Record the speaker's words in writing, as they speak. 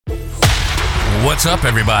What's up,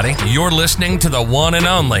 everybody? You're listening to the one and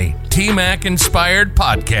only T-Mac Inspired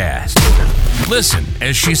Podcast. Listen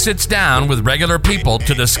as she sits down with regular people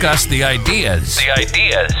to discuss the ideas,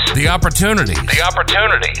 the opportunities,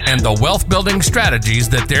 and the wealth-building strategies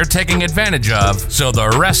that they're taking advantage of so the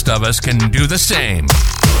rest of us can do the same.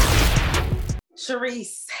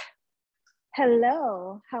 Cherese.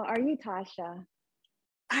 Hello. How are you, Tasha?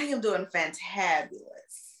 I am doing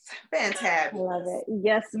fantabulous. Fantabulous. I love it.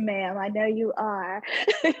 Yes, ma'am. I know you are.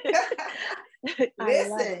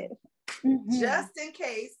 Listen, just in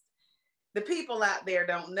case the people out there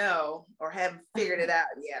don't know or haven't figured it out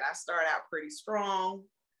yet, I start out pretty strong.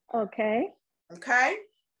 Okay. Okay.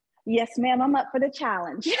 Yes, ma'am. I'm up for the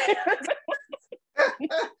challenge.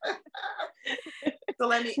 So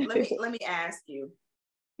let me ask you.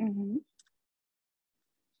 Mm-hmm.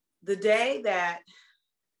 The day that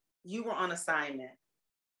you were on assignment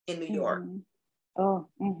in New York,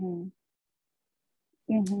 and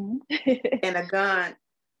a gun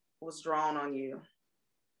was drawn on you,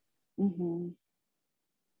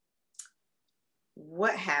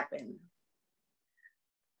 what happened?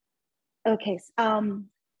 Okay. So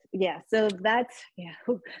that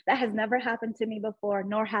has never happened to me before,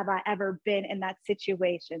 nor have I ever been in that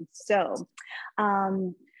situation. So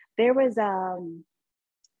there was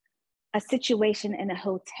a situation in a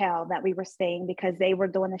hotel that we were staying because they were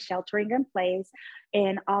doing the sheltering in place,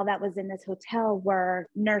 and all that was in this hotel were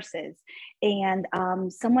nurses. And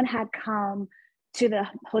someone had come to the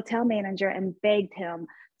hotel manager and begged him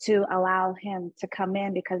to allow him to come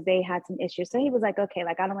in because they had some issues. So he was like, okay,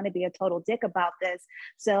 like, I don't want to be a total dick about this,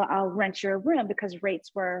 so I'll rent your room, because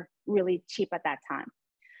rates were really cheap at that time.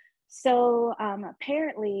 So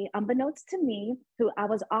apparently, unbeknownst to me, who I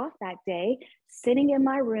was off that day, sitting in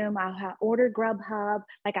my room, I had ordered Grubhub.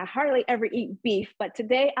 Like, I hardly ever eat beef, but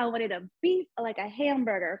today I wanted a beef, like a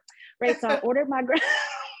hamburger, right? So I ordered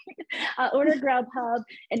Grubhub,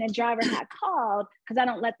 and the driver had called, because I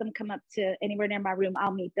don't let them come up to anywhere near my room.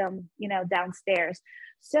 I'll meet them, downstairs.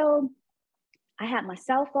 So I had my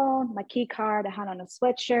cell phone, my key card, I had on a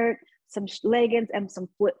sweatshirt, some leggings, and some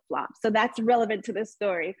flip-flops. So that's relevant to this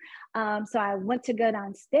story. So I went to go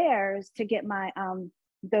downstairs to get my,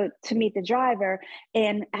 to meet the driver.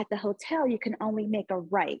 And at the hotel, you can only make a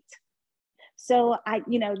right. So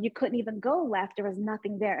you couldn't even go left. There was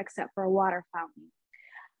nothing there except for a water fountain.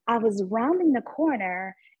 I was rounding the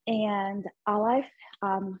corner, and all I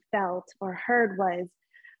felt or heard was,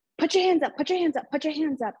 put your hands up, put your hands up, put your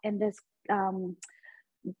hands up. And this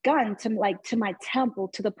gun to my temple,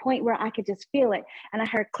 to the point where I could just feel it. And I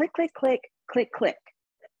heard click, click, click, click, click.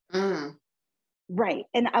 Right.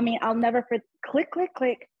 And I mean, I'll never forget, click, click,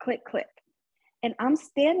 click, click, click. And I'm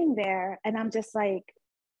standing there, and I'm just like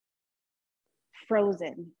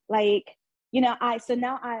frozen. Like, so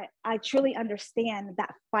now I truly understand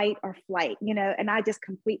that fight or flight, and I just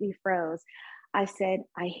completely froze. I said,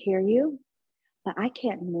 I hear you, but I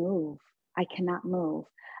can't move. I cannot move.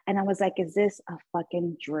 And I was like, is this a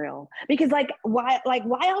fucking drill? Because why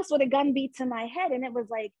else would a gun be to my head? And it was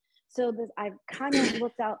like, I kind of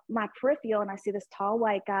looked out my peripheral, and I see this tall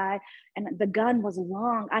white guy, and the gun was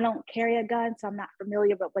long. I don't carry a gun, so I'm not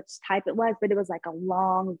familiar with which type it was, but it was like a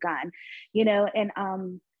long gun, and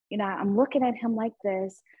I'm looking at him like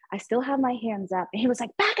this. I still have my hands up, and he was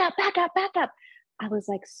like, back up, back up, back up. I was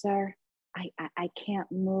like, sir, I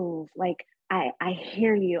can't move. Like, I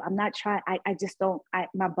hear you. I'm not trying. I just don't,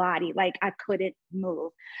 my body, like, I couldn't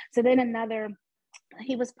move. So then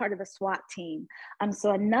he was part of the SWAT team.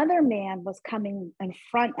 So another man was coming in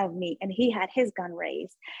front of me, and he had his gun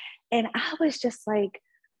raised. And I was just like,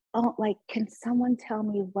 oh, like, can someone tell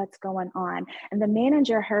me what's going on? And the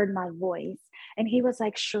manager heard my voice, and he was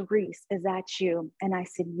like, Cherese, is that you? And I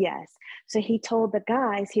said, yes. So he told the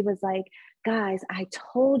guys, he was like, guys, I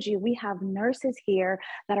told you, we have nurses here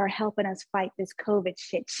that are helping us fight this COVID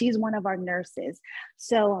shit. She's one of our nurses.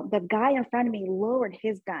 So the guy in front of me lowered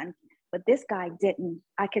his gun, but this guy didn't.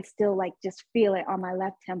 I could still just feel it on my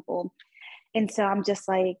left temple. And so I'm just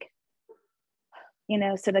like,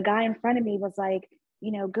 so the guy in front of me was like,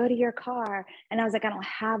 go to your car. And I was like, I don't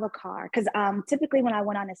have a car. Because typically when I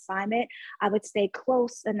went on assignment, I would stay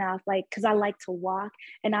close enough, because I like to walk.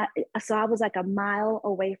 And I was like a mile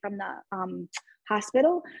away from the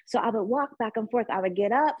hospital. So I would walk back and forth. I would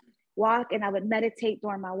get up, walk, and I would meditate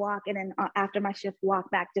during my walk. And then after my shift, walk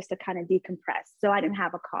back just to kind of decompress. So I didn't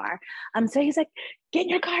have a car. So he's like, get in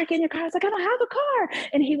your car, get in your car. I was like, I don't have a car.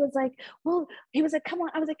 And he was like, come on.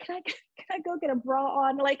 I was like, can I go get a bra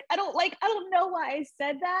on? Like, I don't know why I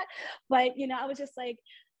said that, but I was just like,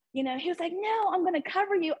 he was like, no, I'm going to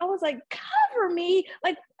cover you. I was like, cover cover me.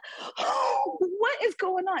 Like, what is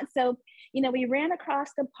going on? So, we ran across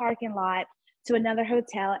the parking lot to another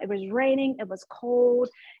hotel. It was raining, it was cold.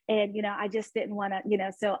 And, I just didn't want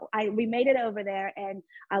to, so we made it over there, and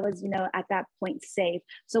I was, at that point safe.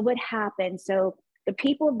 So what happened? So the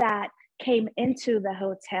people that came into the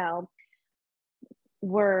hotel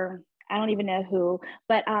were, I don't even know who,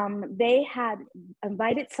 but they had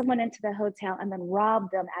invited someone into the hotel and then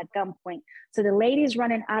robbed them at gunpoint. So the lady's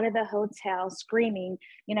running out of the hotel screaming,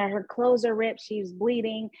 her clothes are ripped, she's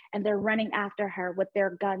bleeding, and they're running after her with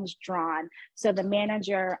their guns drawn. So the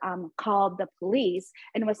manager called the police,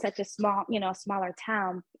 and it was such a small, smaller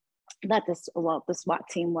town that the SWAT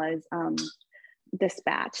team was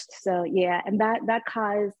dispatched. So yeah, and that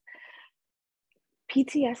caused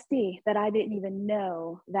PTSD that I didn't even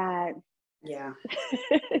know that. Yeah.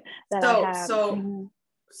 that so I have. so Mm-hmm.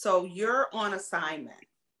 so you're on assignment.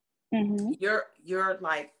 Mm-hmm. You're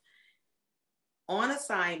like on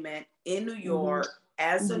assignment in New York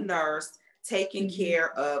as a nurse, taking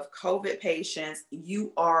care of COVID patients.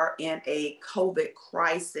 You are in a COVID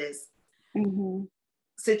crisis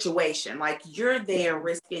situation. Like, you're there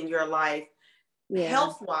risking your life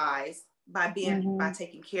health-wise by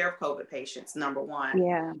taking care of COVID patients, number one.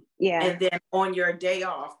 Yeah. And then on your day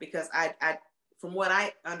off, because I from what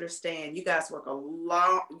I understand, you guys work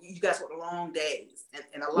long days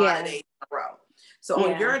and a lot of days in a row. So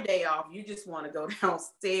on your day off, you just want to go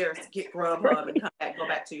downstairs to get Grubhub and go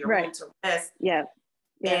back to your room to rest. Yeah.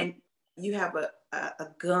 And you have a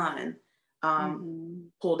gun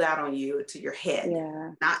pulled out on you to your head.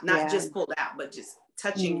 Not just pulled out, but just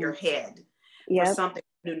touching your head for something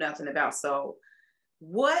you knew nothing about. So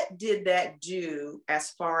what did that do as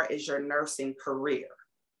far as your nursing career?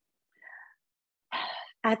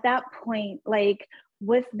 At that point, like,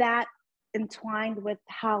 with that entwined with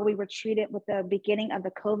how we were treated with the beginning of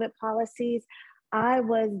the COVID policies, I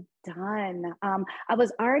was done. I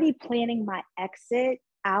was already planning my exit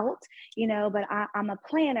out, but I'm a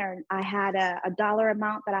planner. I had a dollar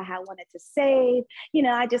amount that I had wanted to save,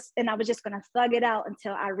 I was just going to thug it out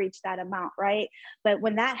until I reached that amount. Right. But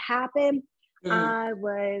when that happened, I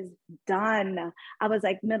was done. I was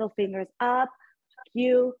like, middle fingers up,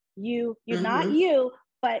 you, not you,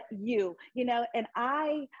 but you, and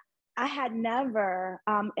I had never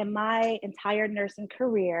in my entire nursing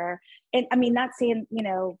career, and I mean, not saying,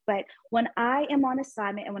 but when I am on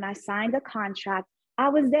assignment and when I signed a contract, I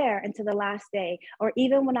was there until the last day. Or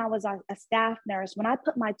even when I was a staff nurse, when I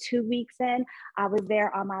put my 2 weeks in, I was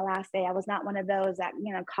there on my last day. I was not one of those that,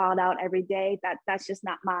 called out every day. That's just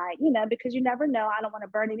not my, because you never know. I don't want to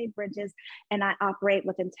burn any bridges, and I operate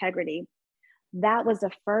with integrity. That was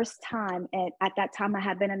the first time, and at that time I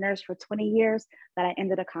had been a nurse for 20 years, that I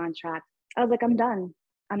ended a contract. I was like, I'm done.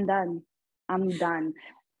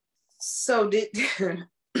 So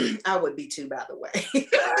I would be too, by the way.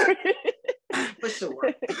 For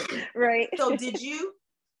sure. Right. So did you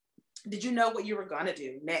know what you were going to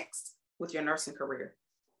do next with your nursing career?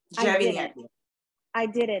 Did you have any idea? I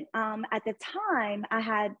didn't. At the time,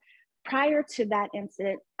 prior to that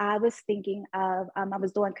incident, I was thinking of, I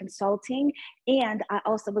was doing consulting, and I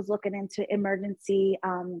also was looking into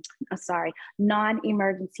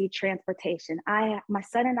non-emergency transportation. My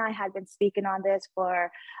son and I had been speaking on this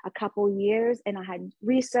for a couple years, and I had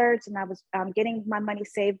researched, and I was getting my money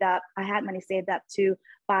saved up. I had money saved up to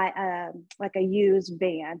buy like a used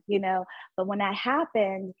van, but when that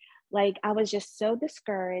happened, like, I was just so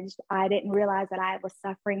discouraged. I didn't realize that I was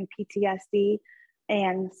suffering PTSD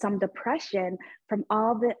and some depression from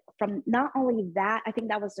not only that, I think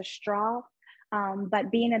that was the straw,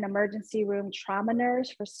 but being an emergency room trauma nurse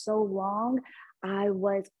for so long, I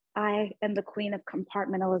am the queen of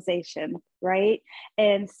compartmentalization, right?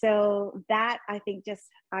 And so that, I think,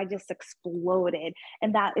 I just exploded.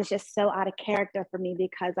 And that is just so out of character for me,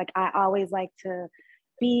 because like, I always like to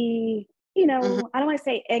be, I don't want to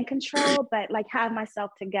say in control, but like have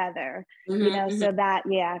myself together, so that,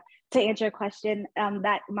 to answer your question,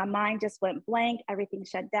 that my mind just went blank, everything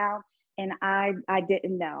shut down, and I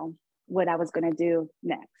didn't know what I was going to do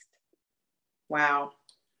next. Wow.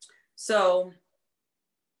 So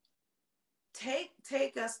take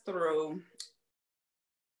us through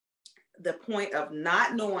the point of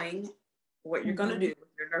not knowing what you're going to do with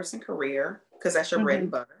your nursing career, because that's your bread and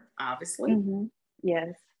butter, obviously.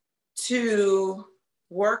 Yes. To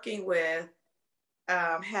working with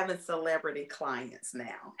having celebrity clients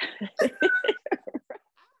now.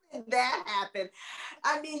 That happened.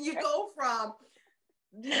 I mean, you go from,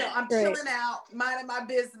 I'm chilling out, minding my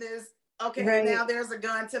business. Okay, now there's a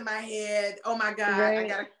gun to my head. Oh my God, I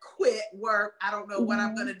gotta quit work. I don't know what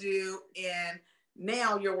I'm gonna do. And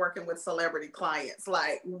now you're working with celebrity clients.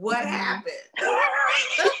 Like, what happened?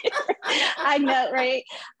 I know, right?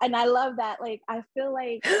 And I love that. Like, I feel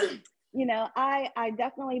like, you know, I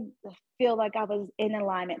definitely feel like I was in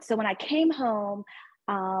alignment. So when I came home,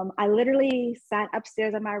 I literally sat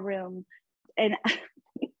upstairs in my room, and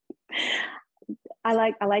I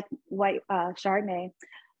like white Chardonnay.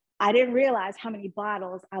 I didn't realize how many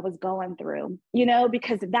bottles I was going through, you know,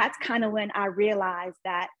 because that's kind of when I realized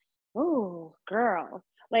that, oh, girl,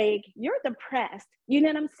 like, you're depressed. You know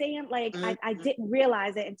what I'm saying? Like, I didn't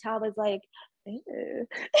realize it until I was like,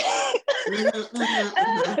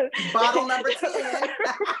 bottle number 10.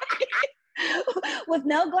 With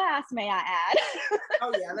no glass, may I add.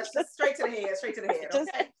 Oh yeah, let's just straight to the head.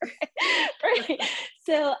 Okay. Right.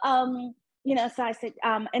 So, you know, so I said,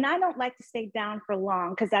 and I don't like to stay down for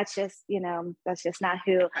long, because that's just, you know, that's just not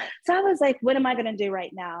who. So I was like, what am I going to do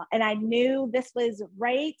right now? And I knew this was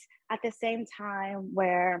right at the same time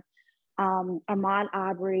where Ahmaud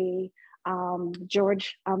Arbery,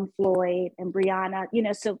 George Floyd, and Breonna, you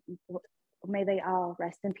know, so may they all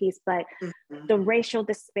rest in peace, but the racial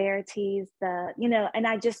disparities, you know, and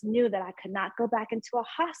I just knew that I could not go back into a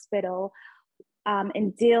hospital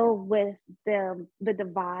and deal with the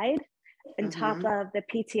divide on top of the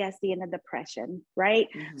PTSD and the depression, right?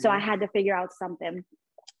 So I had to figure out something.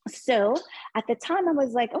 So at the time I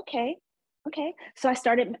was like, okay. So I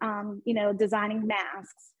started, you know, designing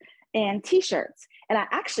masks and t-shirts. And I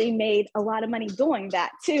actually made a lot of money doing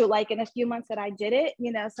that too, like in a few months that I did it,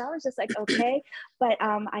 you know, so I was just like, okay, but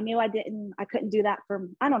I knew I couldn't do that for,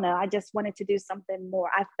 I don't know. I just wanted to do something more.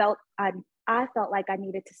 I felt like I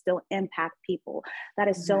needed to still impact people. That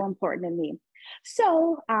is so important to me.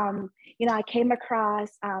 So, you know, I came across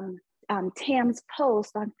Tam's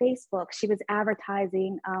post on Facebook. She was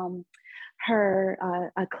advertising her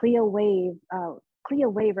a Clio Wave. Clio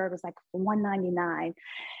waiver was like $199.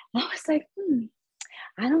 I was like,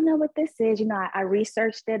 I don't know what this is. You know, I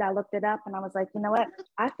researched it, I looked it up, and I was like, you know what?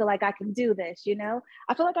 I feel like I can do this, you know?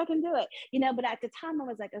 I feel like I can do it, you know? But at the time I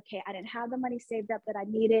was like, okay, I didn't have the money saved up that I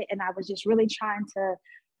needed. And I was just really trying to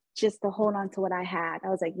hold on to what I had. I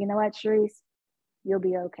was like, you know what, Cherese, you'll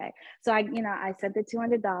be okay. So I sent the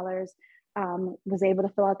 $200, was able to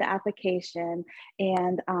fill out the application.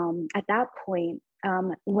 And at that point,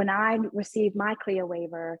 when I received my CLIA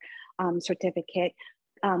waiver certificate,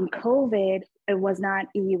 COVID, it was not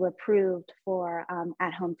EU approved for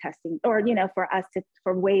at-home testing, or, you know, for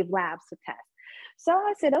Wave Labs to test. So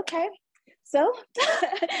I said, okay. So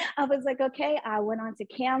I was like, okay, I went on to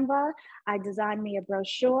Canva. I designed me a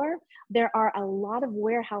brochure. There are a lot of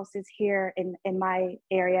warehouses here in my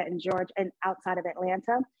area in Georgia and outside of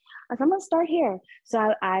Atlanta. I said, I'm gonna start here.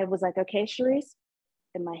 So I was like, okay, Cherese,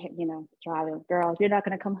 in my head, you know, driving, girl, you're not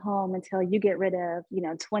gonna come home until you get rid of, you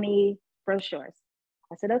know, 20 brochures.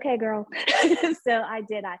 I said, okay, girl. So I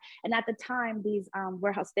did. And at the time, these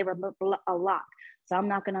warehouses, they were a lock. So I'm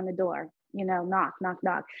knocking on the door, you know, knock, knock,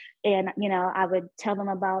 knock. And, you know, I would tell them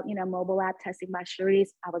about, you know, mobile lab testing by Cherese.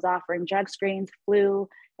 I was offering drug screens, flu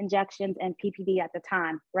injections, and PPD at the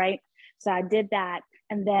time, right? So I did that.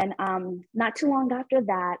 And then not too long after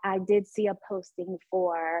that, I did see a posting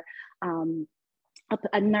for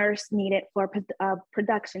a nurse needed for a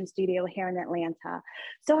production studio here in Atlanta.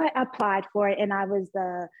 So I applied for it, and I was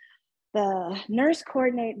the nurse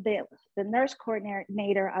coordinator, the nurse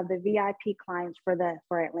coordinator of the VIP clients for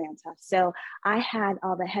Atlanta. So I had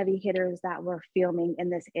all the heavy hitters that were filming in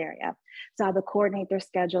this area. So I would coordinate their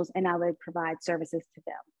schedules, and I would provide services to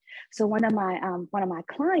them. So one of my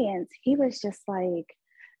clients, he was just like,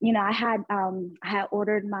 you know, I had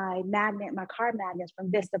ordered my car magnets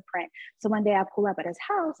from Vistaprint. So one day I pull up at his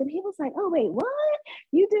house, and he was like, oh, wait, what?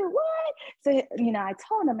 You do what? So, you know, I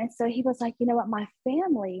told him. And so he was like, you know what, my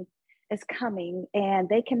family is coming, and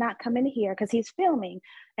they cannot come in here because he's filming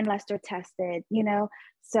unless they're tested, you know?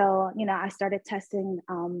 So, you know, I started testing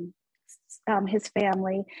his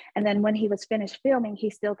family. And then when he was finished filming, he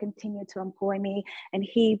still continued to employ me, and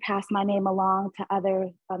he passed my name along to other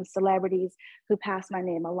celebrities who passed my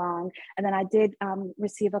name along. And then I did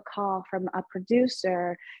receive a call from a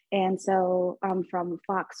producer, and so from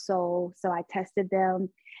Fox Soul. So I tested them,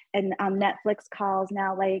 and Netflix calls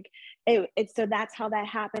now, like so that's how that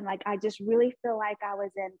happened. Like, I just really feel like I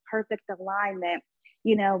was in perfect alignment,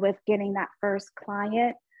 you know, with getting that first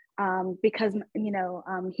client. Because, you know,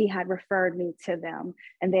 he had referred me to them,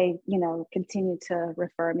 and they, you know, continue to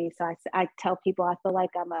refer me. So I tell people, I feel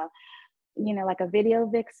like I'm like a video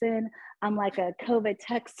vixen. I'm like a COVID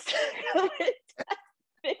text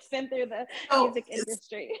vixen through the music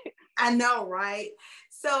industry. I know, right?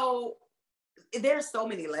 So there's so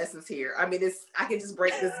many lessons here. I mean, I can just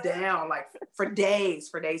break this down like for days.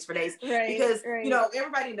 Because,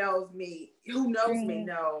 everybody knows me, who knows me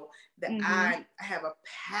know that I have a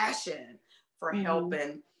passion for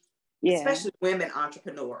helping, especially women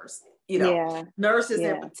entrepreneurs, nurses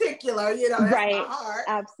in particular, that's my heart.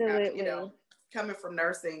 Absolutely. Coming from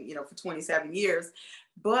nursing, for 27 years.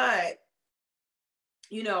 But,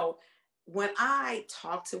 when I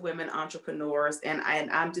talk to women entrepreneurs and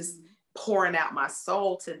I'm just pouring out my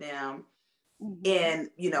soul to them in,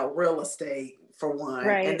 real estate for one,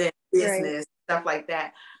 and then business, stuff like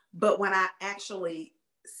that. But when I actually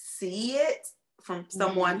see it from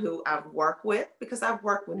someone who I've worked with, because I've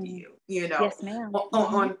worked with you, yes, ma'am.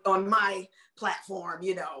 on my platform,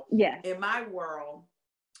 in my world,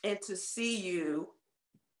 and to see you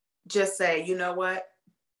just say, you know what,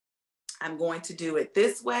 I'm going to do it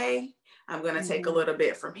this way. I'm going to take a little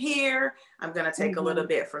bit from here. I'm going to take a little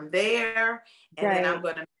bit from there. And then I'm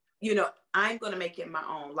going to, I'm going to make it my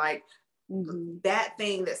own. Like that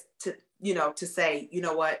thing that's to say, you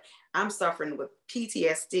know what, I'm suffering with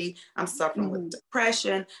PTSD. I'm suffering with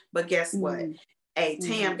depression. But guess what? Hey,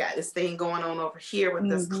 Tam got this thing going on over here with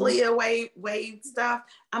this clear wave stuff.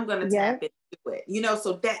 I'm going to tap into it,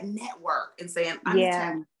 so that network and saying, I'm going to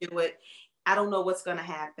tap into it. I don't know what's going to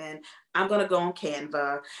happen. I'm going to go on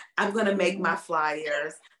Canva. I'm going to make my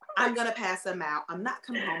flyers. I'm going to pass them out. I'm not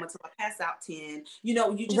coming home until I pass out 10. You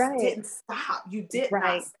just didn't stop. You did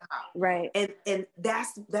not stop. Right. And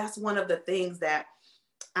that's one of the things that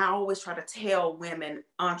I always try to tell women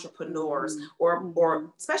entrepreneurs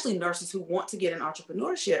or especially nurses who want to get in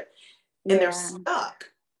entrepreneurship and they're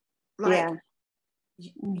stuck. Like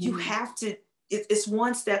you have to, it's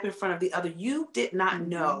one step in front of the other. You did not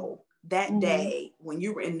know that day when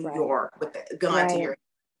you were in New York with the gun to your head,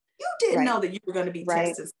 you didn't know that you were going to be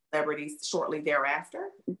testing celebrities shortly thereafter.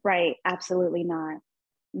 Right. Absolutely not.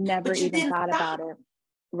 Never even thought about it.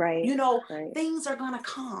 Right. Things are going to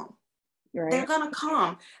come. Right. They're going to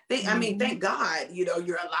come. I mean, thank God, you're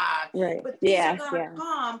alive. Right. But things are going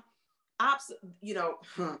to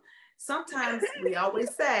come. Sometimes we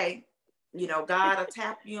always say, God will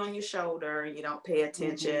tap you on your shoulder, you don't pay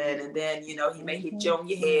attention. And then, he may hit you on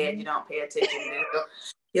your head, you don't pay attention. And then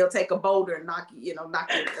he'll take a boulder and knock you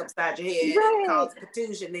upside your head and cause a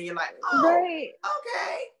contusion. Then you're like, okay.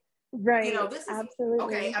 Right. This is absolutely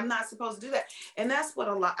okay. I'm not supposed to do that. And that's what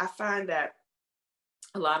I find that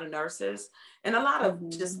a lot of nurses and a lot of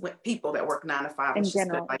just people that work 9 to 5 in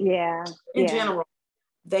general. In general,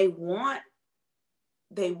 they want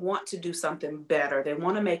to do something better. They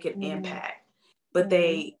want to make an impact, but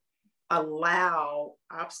they allow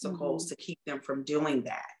obstacles to keep them from doing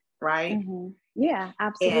that. Right. Yeah,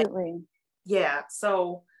 absolutely. And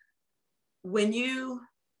so when you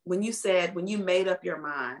made up your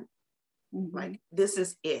mind, like this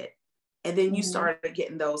is it. And then you started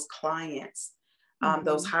getting those clients,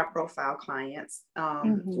 those high profile clients,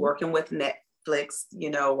 working with Netflix,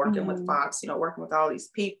 working with Fox, working with all these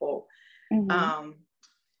people.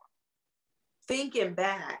 Thinking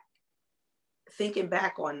back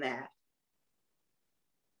on that,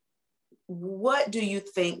 what do you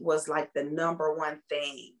think was like the number one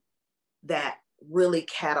thing that really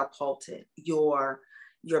catapulted your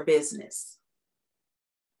business?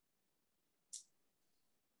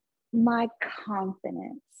 My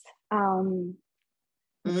confidence. I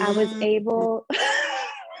was able,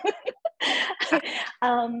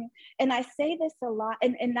 and I say this a lot,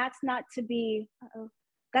 and that's not to be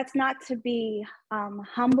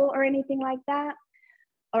humble or anything like that,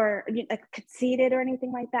 or conceited or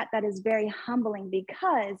anything like that. That is very humbling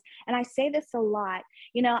because, and I say this a lot,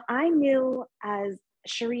 I knew as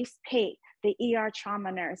Cherese Pate, the ER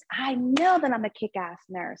trauma nurse, I know that I'm a kick-ass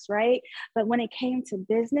nurse, right? But when it came to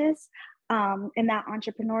business, in that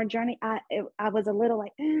entrepreneur journey, I was a little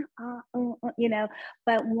like,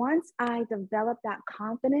 but once I developed that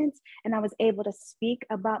confidence and I was able to speak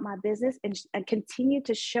about my business and continue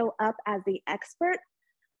to show up as the expert,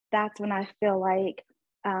 that's when I feel like,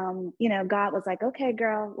 God was like, okay,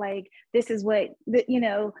 girl, like, this is what,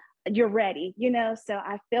 you're ready, so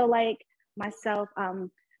I feel like myself,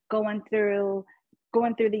 going through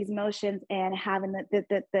these motions and having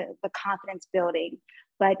the confidence building.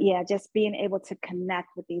 But yeah, just being able to connect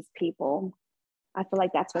with these people, I feel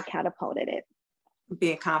like that's what catapulted it.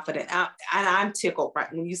 Being confident. I'm tickled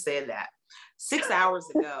right when you said that. 6 hours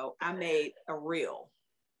ago, I made a reel.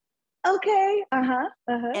 Okay.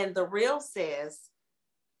 And the reel says,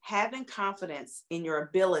 having confidence in your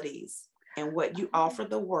abilities and what you offer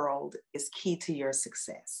the world is key to your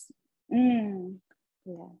success.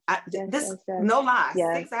 No lie,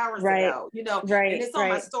 6 hours ago, you know, and it's on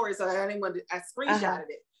my story, so I didn't want to, I screenshotted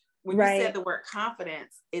it. When you said the word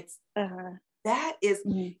confidence, it's that is,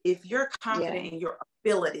 if you're confident in your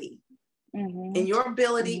ability,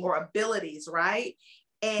 or abilities, right?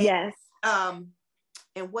 And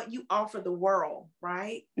and what you offer the world,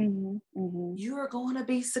 right? You are going to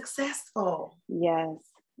be successful. Yes.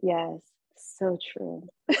 So true.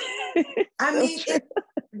 I mean,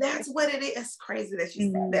 that's what it is. It's crazy that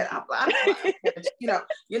you said that. I'm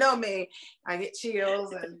you know me, I get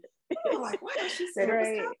chills and you're like, wow, she said it was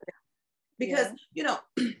confident. Because, you know,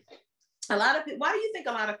 a lot of people, why do you think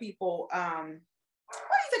a lot of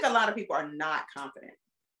people are not confident?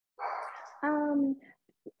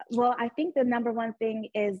 Well, I think the number one thing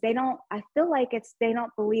is they don't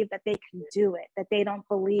believe that they can do it, that they don't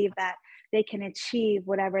believe that they can achieve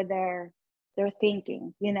whatever they're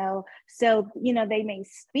thinking, you know? So, you know, they may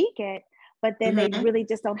speak it, but then they really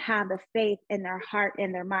just don't have the faith in their heart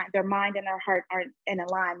and their mind and their heart aren't in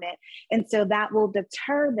alignment. And so that will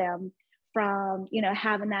deter them from, you know,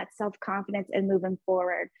 having that self-confidence and moving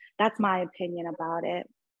forward. That's my opinion about it.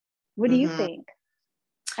 What do you think?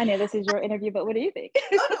 I know this is your interview, but what do you think?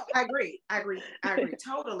 Oh, no, I agree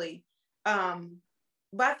totally.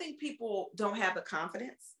 But I think people don't have the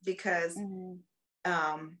confidence because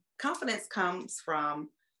confidence comes from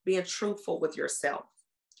being truthful with yourself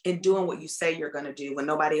and doing what you say you're going to do when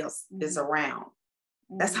nobody else is around.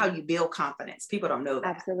 That's how you build confidence. People don't know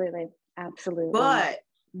that. Absolutely. But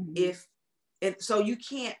so you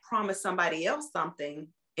can't promise somebody else something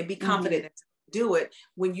and be confident to do it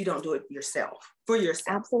when you don't do it for yourself.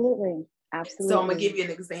 Absolutely. So I'm gonna give you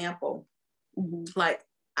an example. Like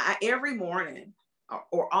every morning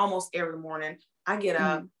or almost every morning, I get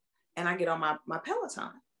up and I get on my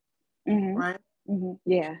Peloton, right?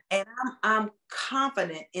 Yeah. And I'm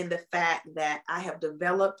confident in the fact that I have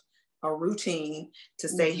developed a routine to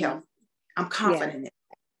stay healthy. I'm confident in it.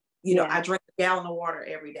 You know, I drink a gallon of water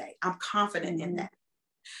every day. I'm confident in that.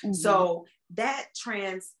 So that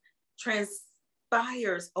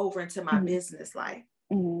transpires over into my business life.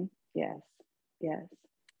 Yes.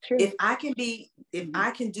 True. If I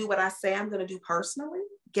can do what I say I'm going to do personally,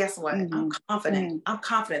 guess what? I'm confident. I'm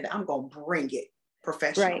confident that I'm going to bring it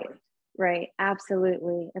professionally. Right.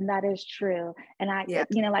 Absolutely. And that is true. And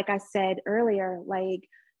you know, like I said earlier, like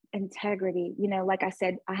integrity, you know, like I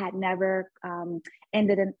said, I had never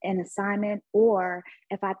ended an assignment, or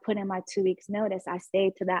if I put in my 2 weeks notice, I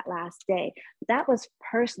stayed to that last day. That was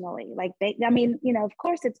personally, like I mean, you know, of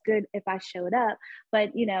course it's good if I showed up,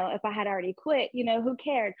 but you know, if I had already quit, you know, who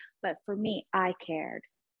cared? But for me, I cared,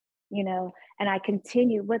 you know, and I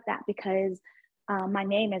continue with that because my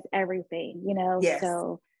name is everything, you know.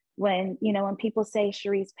 So when people say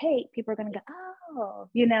Cherese Pate, people are going to go, oh,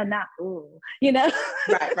 you know, not ooh, you know.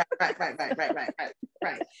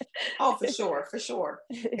 Right. Oh, for sure.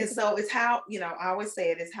 And so it's how, you know, I always say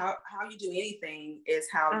it is how you do anything is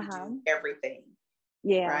how you do everything.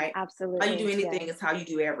 Yeah, right. Absolutely. How you do anything is how you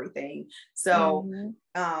do everything. So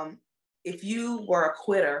if you were a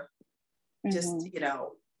quitter, just, you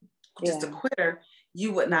know, just a quitter,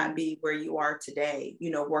 you would not be where you are today,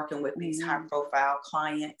 you know, working with these high profile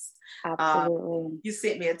clients. Absolutely. You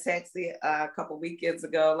sent me a text a couple weekends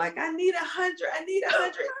ago, like, I need 100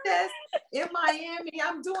 tests in Miami.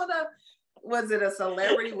 I'm doing was it a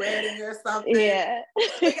celebrity wedding or something? Yeah.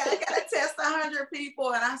 I got to test 100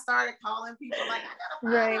 people. And I started calling people like, I got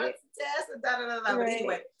to 500 tests and da-da-da-da. But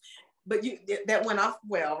anyway, that went off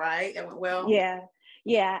well, right? That went well.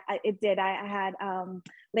 Yeah, it did. I had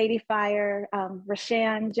Lady Fire,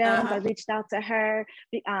 Rashan Jones. I reached out to her.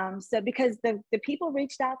 So because the people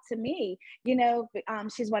reached out to me, you know,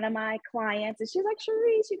 she's one of my clients, and she's like,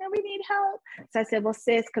 Cherese, you know, we need help. So I said, well,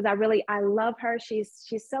 sis, because I love her. She's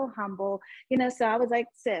so humble, you know. So I was like,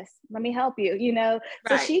 sis, let me help you, you know.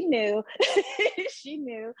 So she knew, she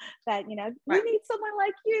knew that, you know, we need someone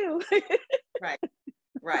like you.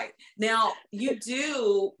 Right. Now you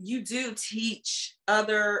do teach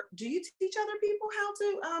other people how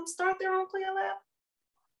to start their own CLIA lab?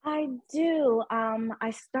 I do.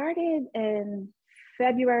 I started in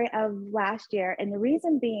February of last year. And the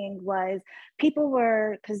reason being was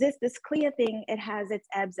because this CLIA thing, it has its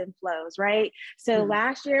ebbs and flows, right? So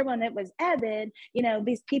last year when it was ebbing, you know,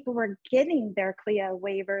 these people were getting their CLIA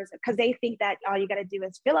waivers because they think that all you got to do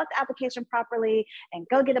is fill out the application properly and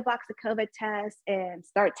go get a box of COVID tests and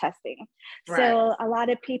start testing. So a lot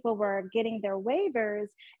of people were getting their waivers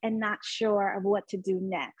and not sure of what to do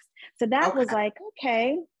next. So that was like,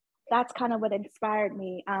 okay, that's kind of what inspired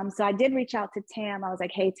me. So I did reach out to Tam. I was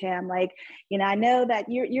like, hey, Tam, like, you know, I know that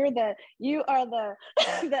you are the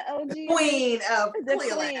the OG, queen of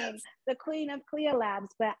Clea Labs. The queen of Clea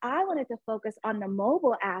Labs, but I wanted to focus on the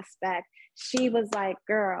mobile aspect. She was like,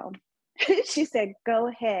 girl, she said, go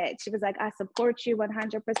ahead. She was like, I support you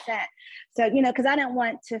 100%. So, you know, because I didn't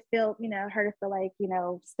want to feel, you know, her to feel like, you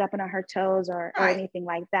know, stepping on her toes or anything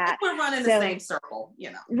like that. We're running the same circle,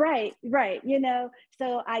 you know. Right. You know,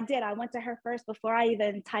 so I went to her first before I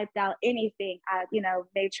even typed out anything. I, you know,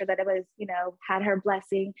 made sure that it was, you know, had her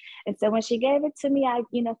blessing. And so when she gave it to me, I,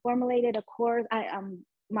 you know, formulated a course.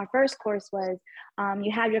 My first course was,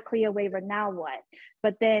 you have your Clea waiver, now what?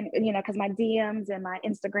 But then, you know, because my DMs and my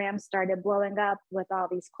Instagram started blowing up with all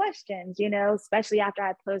these questions, you know, especially after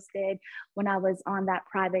I posted when I was on that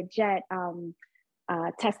private jet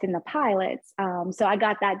testing the pilots. So I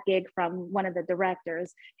got that gig from one of the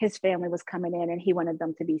directors. His family was coming in and he wanted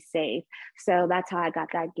them to be safe. So that's how I got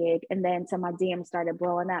that gig. And then so my DMs started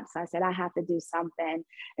blowing up. So I said, I have to do something.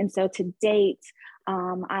 And so to date,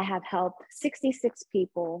 I have helped 66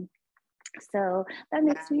 people. So that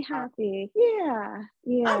makes me happy. Yeah.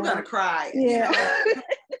 I'm gonna cry. Yeah. You know,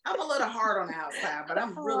 I'm a little hard on the outside, but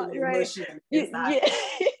I'm really mushy inside.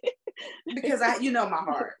 Because you know my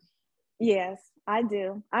heart. Yes, I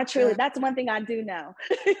do. I truly, that's one thing I do know.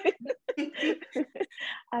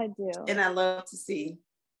 I do. And I love to see,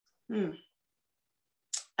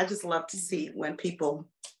 I just love to see when people,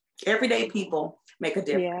 everyday people, make a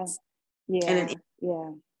difference. Yeah.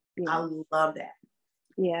 I love that.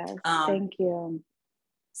 Yes. Thank you.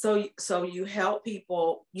 So you help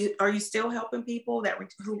people. Are you still helping people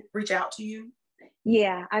who reach out to you?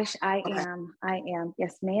 Yeah, I am. I am.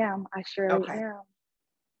 Yes, ma'am. I surely am.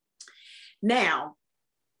 Now,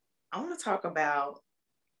 I want to talk about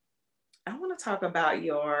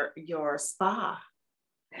your spa.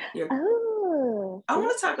 I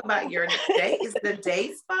want to talk about your day. Is the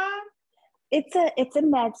day spa? It's a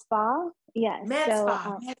med spa. Yes. Med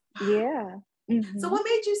spa. Yeah. Mm-hmm. So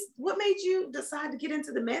what made you decide to get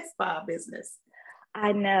into the med spa business?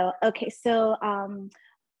 I know. Okay, so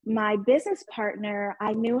my business partner,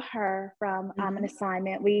 I knew her from an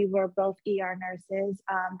assignment. We were both ER nurses,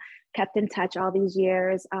 kept in touch all these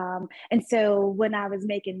years. And so when I was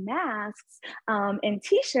making masks and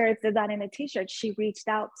t-shirts, designing the t-shirts, she reached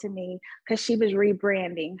out to me because she was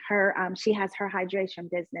rebranding her. She has her hydration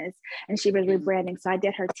business and she was rebranding. So I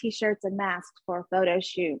did her t-shirts and masks for a photo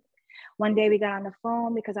shoot. One day we got on the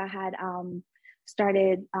phone because I had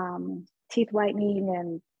started teeth whitening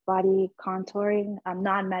and body contouring,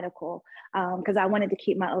 non-medical, because I wanted to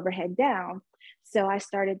keep my overhead down. So I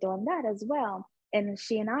started doing that as well. And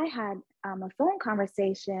she and I had a phone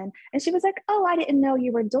conversation and she was like, oh, I didn't know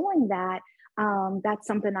you were doing that. That's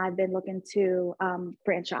something I've been looking to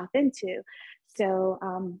branch off into. So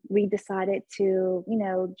we decided to, you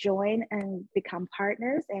know, join and become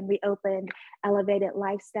partners. And we opened Elevated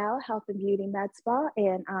Lifestyle Health and Beauty Med Spa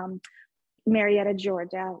in Marietta,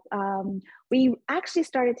 Georgia. We actually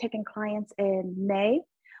started taking clients in May,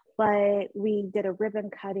 but we did a ribbon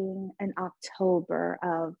cutting in October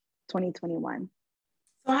of 2021.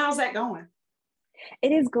 So how's that going?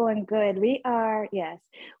 It is going good. We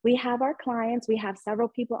have our clients. We have several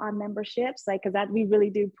people on memberships, like, because we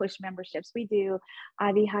really do push memberships. We do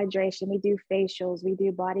IV hydration, we do facials, we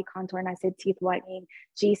do body contour, and I said teeth whitening,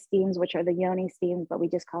 G steams, which are the yoni steams, but we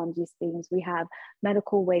just call them G steams. We have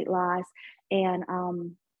medical weight loss and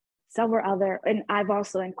several other, and I've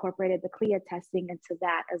also incorporated the Clea testing into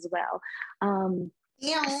that as well.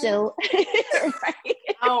 So right.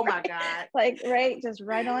 Oh my God. Like, right, just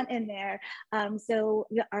right on in there. So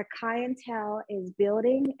our clientele is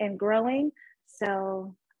building and growing.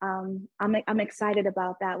 So I'm excited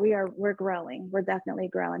about that. We're growing. We're definitely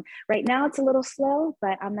growing. Right now it's a little slow,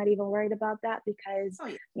 but I'm not even worried about that because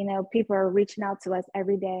you know, people are reaching out to us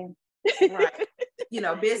every day. Right. You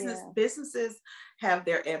know, businesses have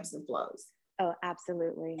their ebbs and flows. Oh,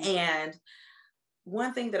 absolutely. And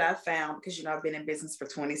one thing that I found, because, you know, I've been in business for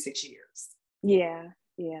 26 years. Yeah.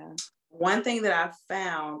 One thing that I've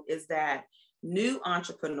found is that new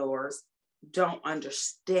entrepreneurs don't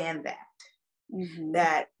understand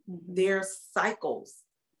that there's cycles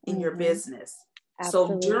in your business.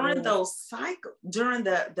 Absolutely. So during those cycles, during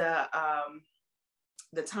the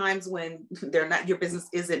times when your business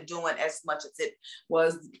isn't doing as much as it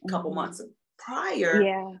was a couple months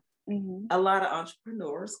prior, a lot of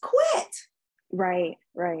entrepreneurs quit. Right.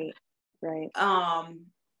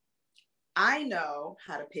 I know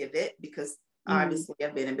how to pivot because obviously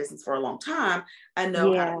I've been in business for a long time. I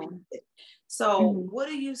know how to pivot. So what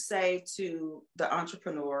do you say to the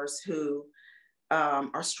entrepreneurs who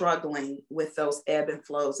are struggling with those ebb and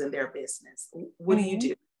flows in their business? What do you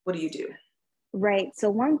do? What do you do? Right. So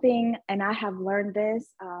one thing, and I have learned this,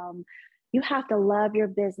 you have to love your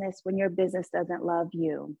business when your business doesn't love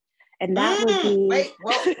you. And that would be... Wait,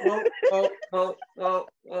 whoa.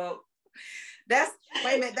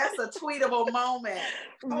 Wait a minute, that's a tweetable moment.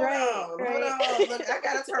 Hold on. Look, I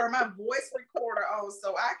gotta turn my voice recorder on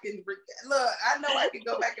so I can look. I know I can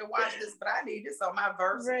go back and watch this, but I need this on my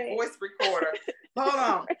voice recorder. Hold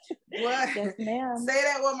on. What? Yes, ma'am. Say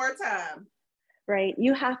that one more time. Right.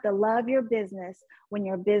 You have to love your business when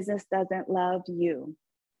your business doesn't love you.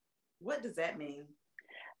 What does that mean?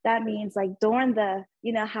 That means like during the,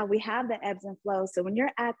 how we have the ebbs and flows. So when you're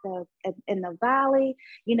in the valley,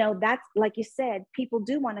 that's like you said, people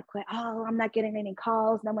do want to quit. Oh, I'm not getting any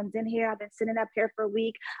calls. No one's in here. I've been sitting up here for a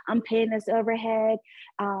week. I'm paying this overhead.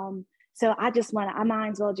 So I might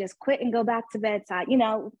as well just quit and go back to bedside,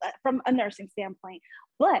 from a nursing standpoint.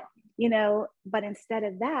 But instead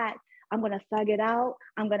of that, I'm going to thug it out.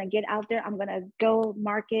 I'm going to get out there. I'm going to go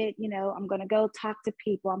market. I'm going to go talk to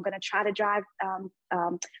people. I'm going to try to drive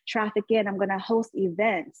traffic in. I'm going to host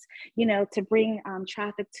events, to bring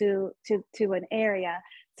traffic to an area.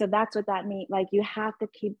 So that's what that means. Like, you have to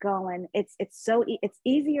keep going. It's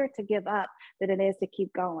easier to give up than it is to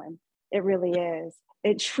keep going. It really is.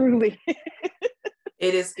 It truly.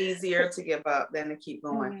 It is easier to give up than to keep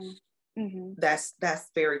going. Mm-hmm.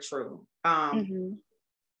 That's very true.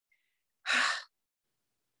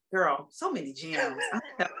 Girl, so many gems. I'm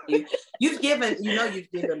telling you, you've given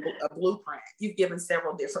a blueprint. You've given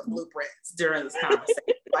several different blueprints during this conversation.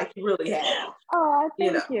 Like, you really have. Oh,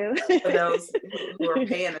 thank you. For those who are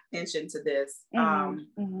paying attention to this. I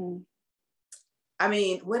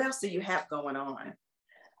mean, what else do you have going on?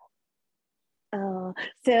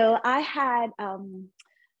 So I had,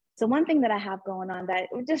 so one thing that I have going on that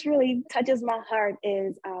just really touches my heart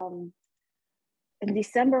is, in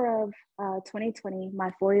December of 2020,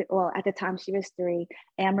 at the time she was 3,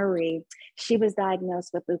 Anne-Marie, she was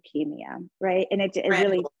diagnosed with leukemia, right? And it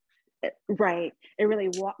really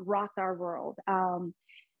rocked our world.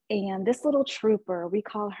 And this little trooper, we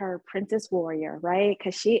call her Princess Warrior, right?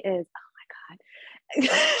 Because she is, oh my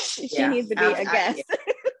God, she needs to be a guest.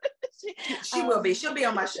 She will be. She'll be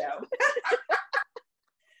on my show.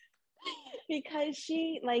 Because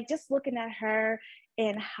she, like, just looking at her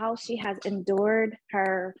and how she has endured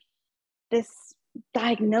this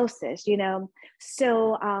diagnosis,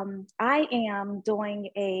 So I am doing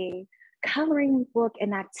a coloring book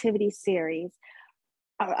and activity series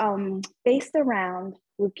based around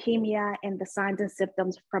leukemia and the signs and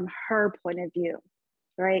symptoms from her point of view.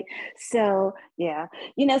 Right. So,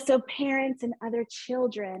 so parents and other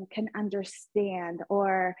children can understand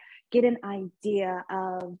or get an idea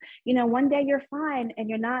of, one day you're fine and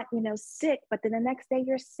you're not, sick, but then the next day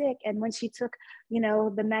you're sick. And when she took,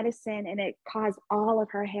 the medicine and it caused all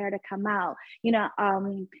of her hair to come out,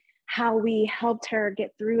 how we helped her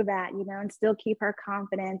get through that, and still keep her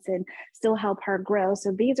confidence and still help her grow.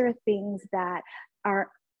 So these are things that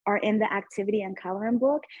are in the activity and coloring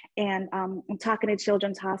book. And I'm talking to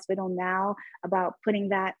Children's Hospital now about putting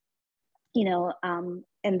that, on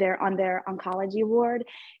their oncology ward.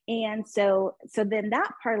 And so then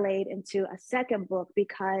that parlayed into a second book,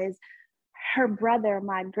 because her brother,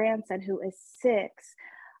 my grandson, who is 6,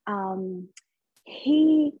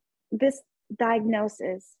 this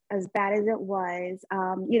diagnosis, as bad as it was,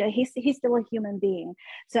 he's still a human being.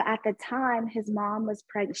 So at the time, his mom was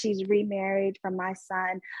pregnant. She's remarried from my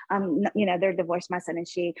son. They're divorced, my son and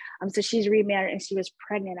she. So she's remarried and she was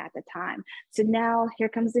pregnant at the time. So now here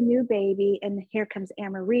comes the new baby, and here comes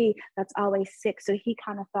Anne-Marie that's always sick. So he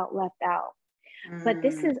kind of felt left out. But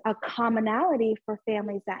this is a commonality for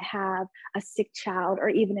families that have a sick child or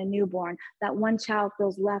even a newborn, that one child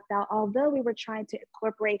feels left out. Although we were trying to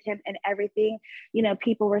incorporate him in everything,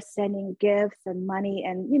 people were sending gifts and money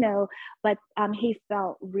and, but he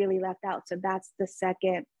felt really left out. So that's the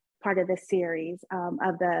second part of the series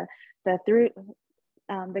of the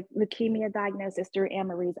leukemia diagnosis through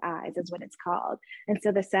Anne-Marie's eyes is what it's called. And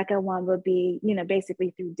so the second one would be,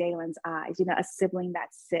 basically through Dalen's eyes, a sibling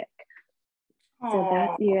that's sick. So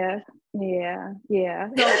that's, yeah.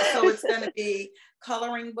 So it's going to be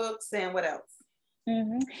coloring books and what else?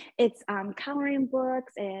 Mm-hmm. It's coloring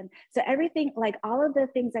books, and so everything, like all of the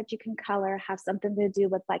things that you can color have something to do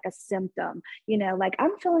with like a symptom, like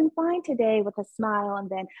I'm feeling fine today with a smile, and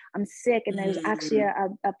then I'm sick, and there's actually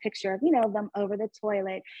a picture of them over the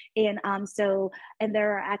toilet, and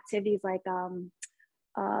there are activities like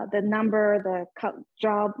the number,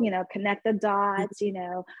 job, connect the dots,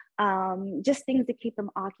 just things to keep them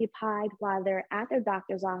occupied while they're at their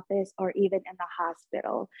doctor's office or even in the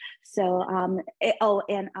hospital. So,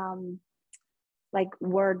 like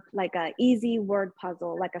a easy word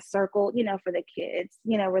puzzle, like a circle, for the kids,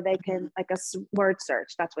 where they can, like a word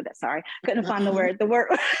search. That's what sorry. Couldn't find the word.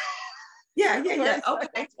 Yeah.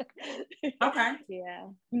 Okay. Okay. Yeah.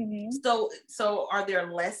 Mm-hmm. So are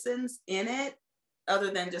there lessons in it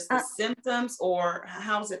other than just the symptoms, or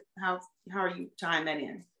how are you tying that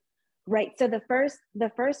in? Right. So the first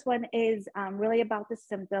one is really about the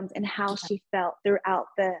symptoms and how she felt throughout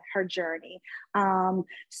her journey.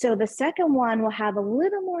 So the second one will have a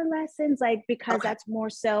little more lessons, because that's more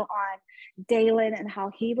so on Dalen and how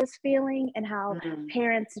he was feeling, and how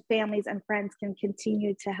parents, families, and friends can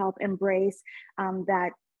continue to help embrace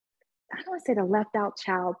that. I don't want to say the left out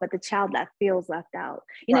child, but the child that feels left out,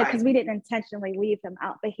 because we didn't intentionally leave him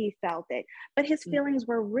out, but he felt it. But his feelings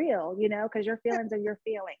were real, because your feelings are your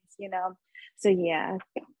feelings, So yeah.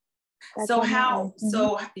 So how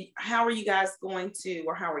are you guys going to,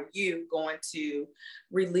 or how are you going to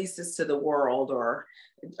release this to the world? Or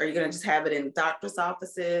are you going to just have it in doctor's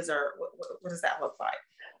offices, or what does that look like?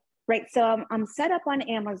 Right. So I'm set up on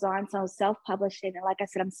Amazon, so self-publishing. And like I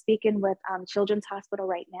said, I'm speaking with Children's Hospital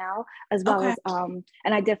right now, as well as, and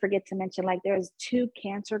I did forget to mention, there's 2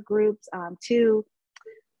 cancer groups, 2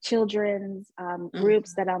 children's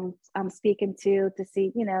groups that I'm speaking to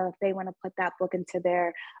see, if they want to put that book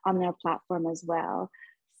on their platform as well.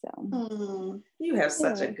 So you have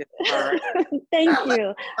such a good heart. Thank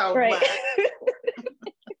you. So right.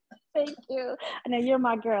 Thank you. I know you're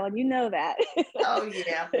my girl, and you know that. Oh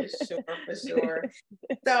yeah, for sure.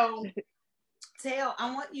 So, Tale,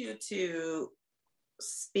 I want you to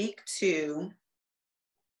speak to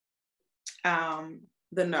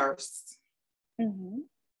the nurse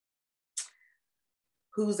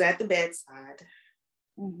who's at the bedside.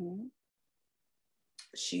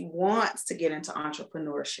 She wants to get into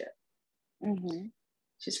entrepreneurship.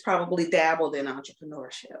 She's probably dabbled in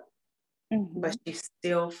entrepreneurship. But she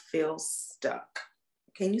still feels stuck.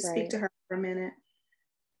 Can you speak to her for a minute?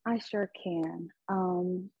 I sure can.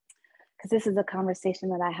 Because this is a conversation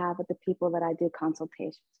that I have with the people that I do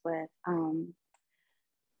consultations with.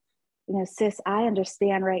 Sis, I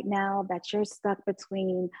understand right now that you're stuck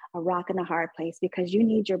between a rock and a hard place, because you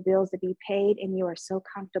need your bills to be paid, and you are so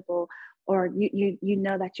comfortable, or you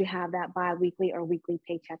know that you have that bi-weekly or weekly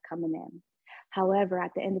paycheck coming in. However,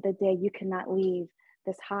 at the end of the day, you cannot leave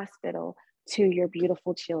this hospital to your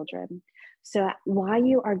beautiful children. So while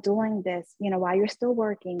you are doing this, while you're still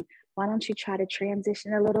working, why don't you try to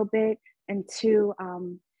transition a little bit into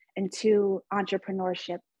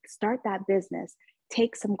entrepreneurship? Start that business,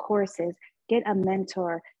 take some courses, get a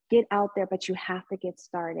mentor, get out there, but you have to get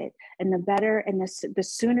started. And the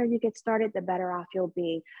sooner you get started, the better off you'll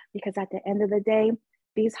be, because at the end of the day,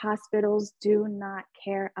 these hospitals do not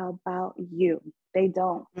care about you. They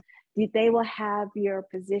don't. They will have your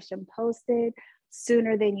position posted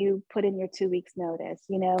sooner than you put in your 2 weeks notice,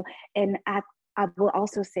 And I will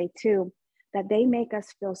also say too, that they make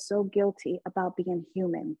us feel so guilty about being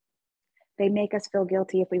human. They make us feel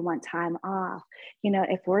guilty if we want time off.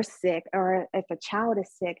 If we're sick, or if a child is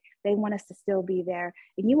sick, they want us to still be there.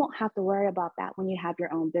 And you won't have to worry about that when you have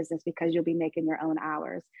your own business, because you'll be making your own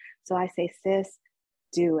hours. So I say, sis,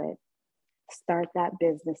 do it. Start that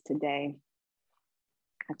business today.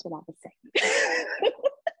 That's what I would say.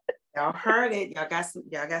 Y'all heard it. Y'all got some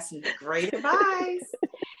great advice.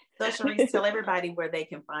 So Cherese, tell everybody where they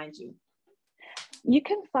can find you. You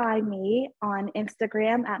can find me on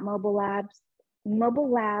Instagram at Mobile Labs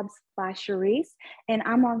by Cherese, and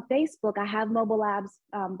I'm on Facebook. I have Mobile Labs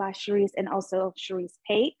by Cherese, and also Cherese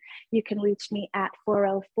Pate. You can reach me at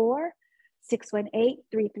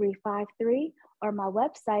 404-618-3353, or my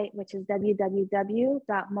website, which is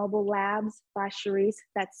www.mobilelabsbycherese,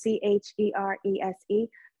 that's CHERESE.com.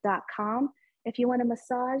 If you want a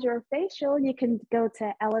massage or a facial, you can go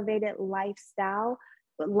to Elevated Lifestyle.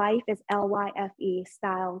 Life is LYFE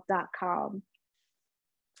style.com.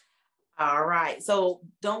 All right. So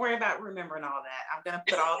don't worry about remembering all that. I'm going to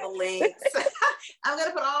put all the links. I'm going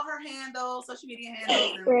to put all her handles, social media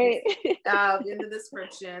handles, in the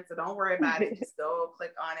description. So don't worry about it. Just go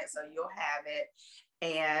click on it so you'll have it.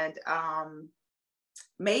 And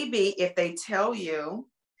maybe if they tell you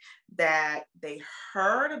that they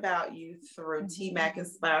heard about you through TMAC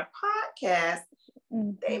Inspired Podcast,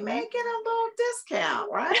 they may get a little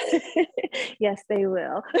discount, right? Yes, they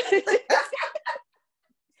will.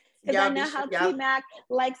 Because I know how T-Mac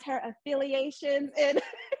likes her affiliations. And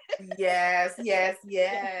yes, I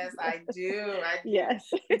do. Yes.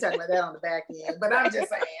 We're talking about that on the back end, but I'm just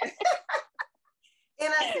saying.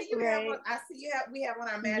 And I see you have one. We have one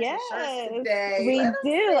of our matching shirts today. We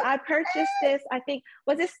do. I purchased this. I think,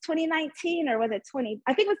 was this 2019 or was it 20?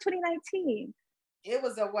 I think it was 2019. It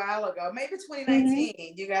was a while ago, maybe 2019.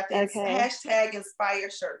 Mm-hmm. You got this hashtag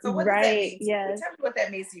inspire shirt. So what does that mean? Yes. Tell me what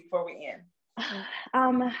that means to you before we end.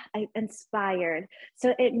 Inspired.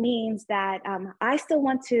 So it means that I still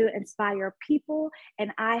want to inspire people,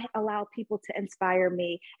 and I allow people to inspire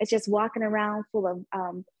me. It's just walking around full of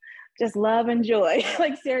just love and joy,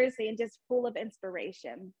 like seriously, and just full of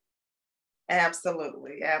inspiration.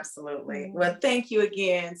 Absolutely. Mm-hmm. Well, thank you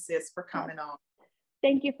again, sis, for coming on.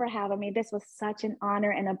 Thank you for having me. This was such an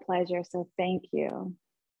honor and a pleasure. So thank you.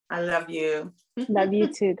 I love you. Love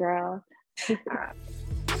you too, girl.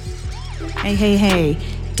 Hey.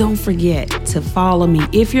 Don't forget to follow me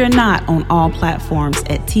if you're not on all platforms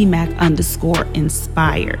at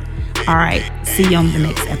TMAC_inspired. All right. See you on the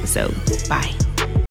next episode. Bye.